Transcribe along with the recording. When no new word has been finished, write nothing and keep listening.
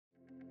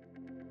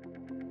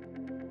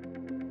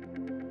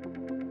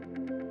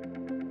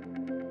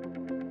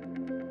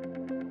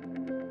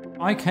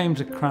I came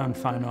to Crown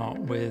Fine Art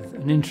with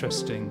an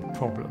interesting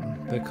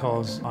problem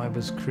because I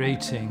was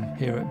creating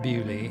here at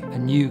Beaulieu a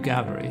new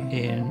gallery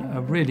in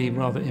a really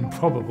rather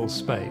improbable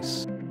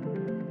space.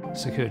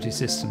 Security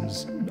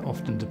systems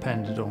often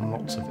depended on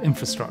lots of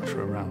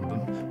infrastructure around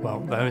them.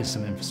 Well, there is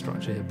some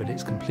infrastructure here, but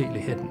it's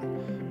completely hidden,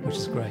 which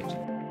is great.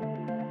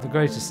 The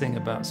greatest thing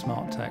about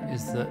SmART tech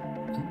is that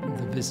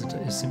the visitor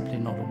is simply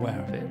not aware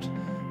of it,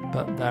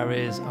 but there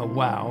is a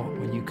wow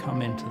when you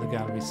come into the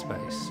gallery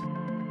space.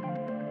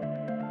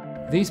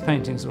 These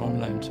paintings are on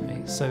loan to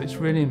me, so it's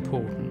really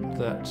important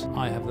that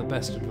I have the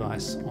best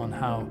advice on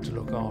how to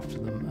look after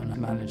them and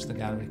manage the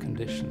gallery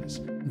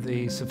conditions.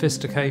 The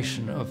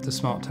sophistication of the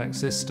SmART tech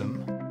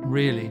system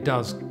really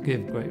does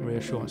give great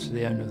reassurance to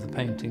the owner of the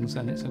paintings,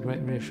 and it's a great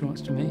reassurance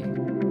to me.